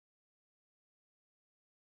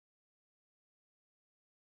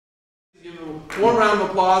Give a warm round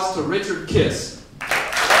of applause to Richard Kiss.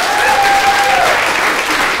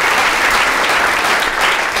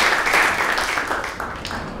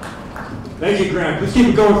 Thank you, Grant. Let's keep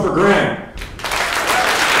it going for Grant.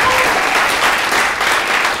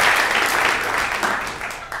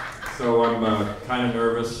 So I'm kind of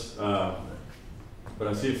nervous, but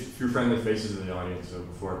I see a few friendly faces in the audience, so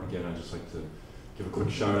before I begin, I'd just like to give a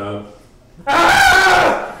quick shout out.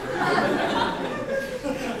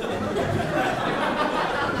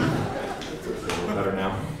 Better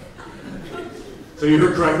now. So you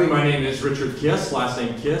heard correctly, my name is Richard Kiss, last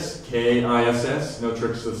name Kiss, K-I-S-S, no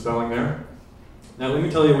tricks to the spelling there. Now let me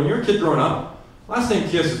tell you, when you're a kid growing up, last name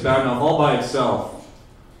Kiss is bad enough all by itself.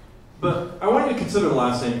 But I want you to consider the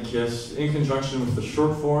last name Kiss in conjunction with the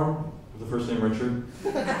short form of the first name Richard.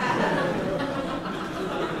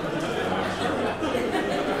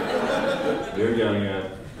 You're getting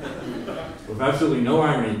it. With absolutely no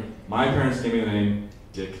irony, my parents gave me the name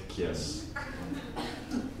Dick Kiss.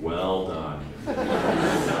 Well done.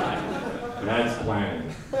 That's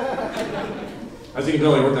planning. As you can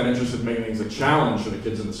tell, I weren't that interested in making things a challenge for the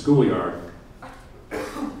kids in the schoolyard.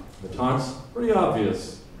 The taunts, pretty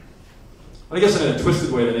obvious. I guess in a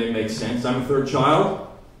twisted way the name makes sense. I'm a third child.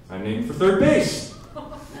 I'm named for third base.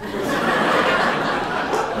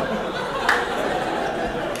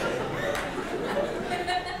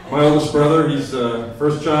 My oldest brother, he's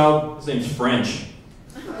first child. His name's French.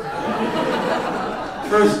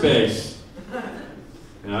 First base.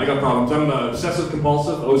 Yeah, I got problems. I'm obsessive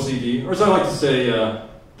compulsive, OCD, or as I like to say,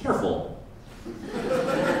 careful.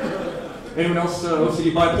 Anyone else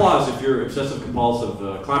OCD? By applause if you're obsessive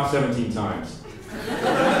compulsive. Clap 17 times.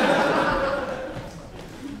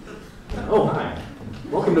 Oh, hi.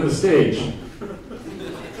 Welcome to the stage.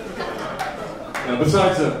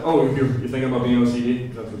 Besides, you're thinking about being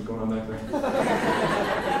OCD? That's what's going on back there?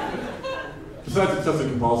 Besides obsessive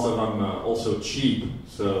compulsive, I'm also cheap.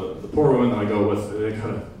 So the poor woman that I go with, they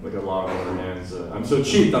got a lot on their hands. I'm so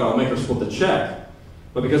cheap that I'll make her split the check.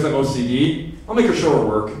 But because I'm OCD, I'll make her show her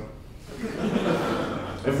work.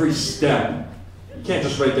 Every step. You can't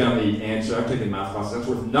just write down the answer. I've taken math classes. That's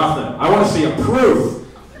worth nothing. I want to see a proof.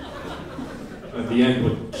 At the end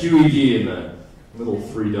with QED and the little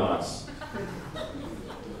 3 dots.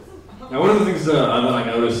 Now, one of the things that I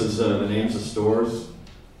notice is the names of stores.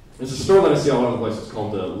 There's a store that I see all over the place. It's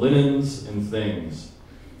called Linens and Things.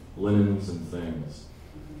 Linens and Things.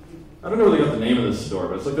 I don't know where they got the name of this store,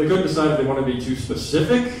 but it's like they couldn't decide if they want to be too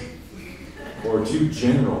specific or too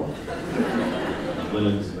general.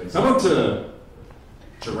 Linens and Things. How about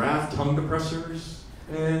giraffe tongue depressors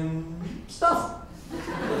and stuff?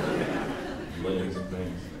 Linens and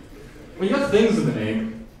Things. When you got things in the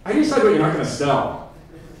name, how do you decide what you're not going to sell?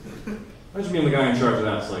 Imagine being the guy in charge of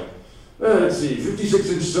that. It's like, let's see,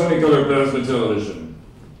 56-inch Sony color plasma television.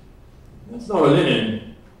 That's not a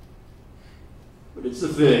linen, but it's a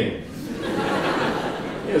thing.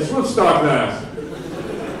 Yes, we'll stock that.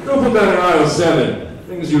 Go put that in aisle 7.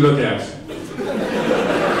 Things you look at.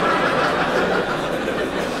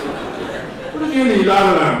 What are the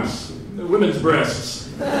lava lamps? The women's breasts.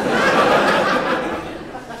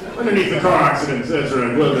 Underneath the car accidents. That's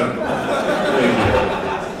right. Well done. Thank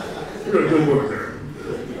you. You're a good worker.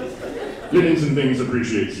 Linens and Things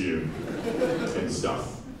appreciates you. And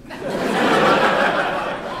stuff.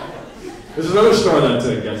 There's another store that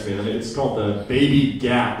gets me. It's called the Baby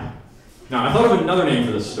Gap. Now, I thought of another name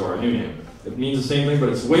for this store, a new name. It means the same thing, but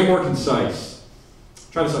it's way more concise.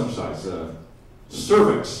 Try this exercise.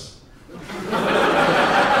 Cervix.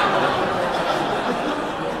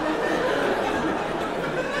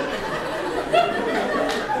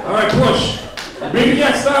 All right, push. Baby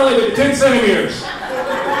Gap's dilated to 10 centimeters.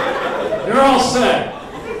 You're all set.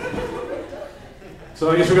 So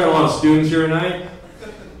I guess we got a lot of students here tonight.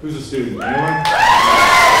 Who's a student? Anyone?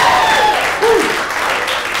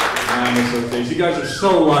 You guys are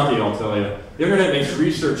so lucky, I'll tell you. The internet makes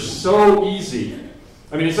research so easy.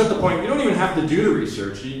 I mean, it's at the point, you don't even have to do the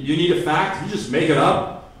research. You need a fact, you just make it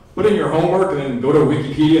up, put in your homework, and then go to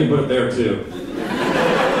Wikipedia and put it there too.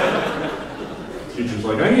 Teacher's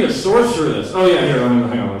like, I need a source for this. Oh yeah, here,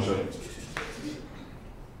 hang on, I'll show you.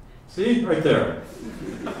 See, right there.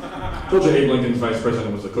 Told you Abe Lincoln's vice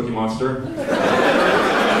president was a cookie monster.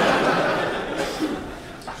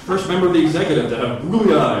 First member of the executive to have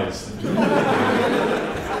googly eyes.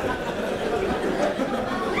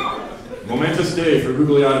 Momentous day for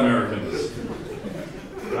googly-eyed Americans.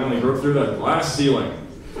 Finally broke through that glass ceiling.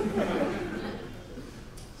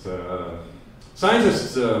 So,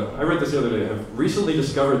 scientists, I read this the other day, have recently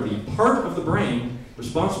discovered the part of the brain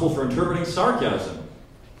responsible for interpreting sarcasm.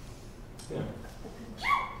 Yeah.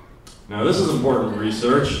 Now this is important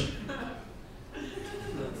research.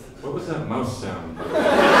 What was that mouse sound? I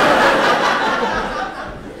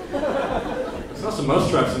saw some mouse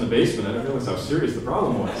traps in the basement. I didn't realize how serious the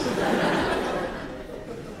problem was.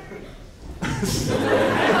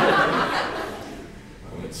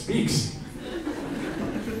 When it speaks.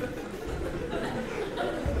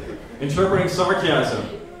 Interpreting sarcasm.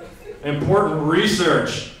 Important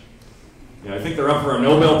research. Yeah, I think they're up for a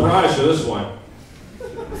Nobel Prize for this one.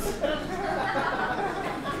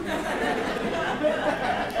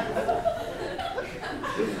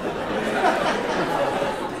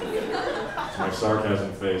 It's my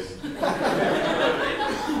sarcasm face.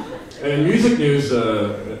 And in music news,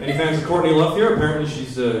 any fans of Courtney Love here? Apparently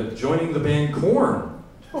she's joining the band Korn.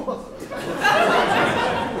 Who'd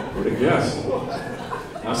have guessed?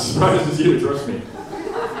 Not as surprised as you, trust me.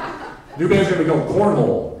 New band's gonna be called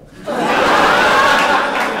Cornhole.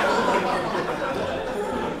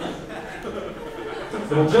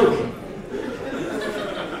 Little joke.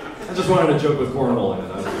 I just wanted to joke with cornhole in it.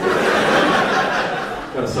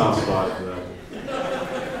 Got a soft spot for that.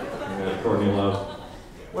 Yeah, Courtney Love.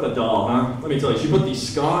 What a doll, huh? Let me tell you, she put the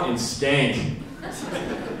ska in stank.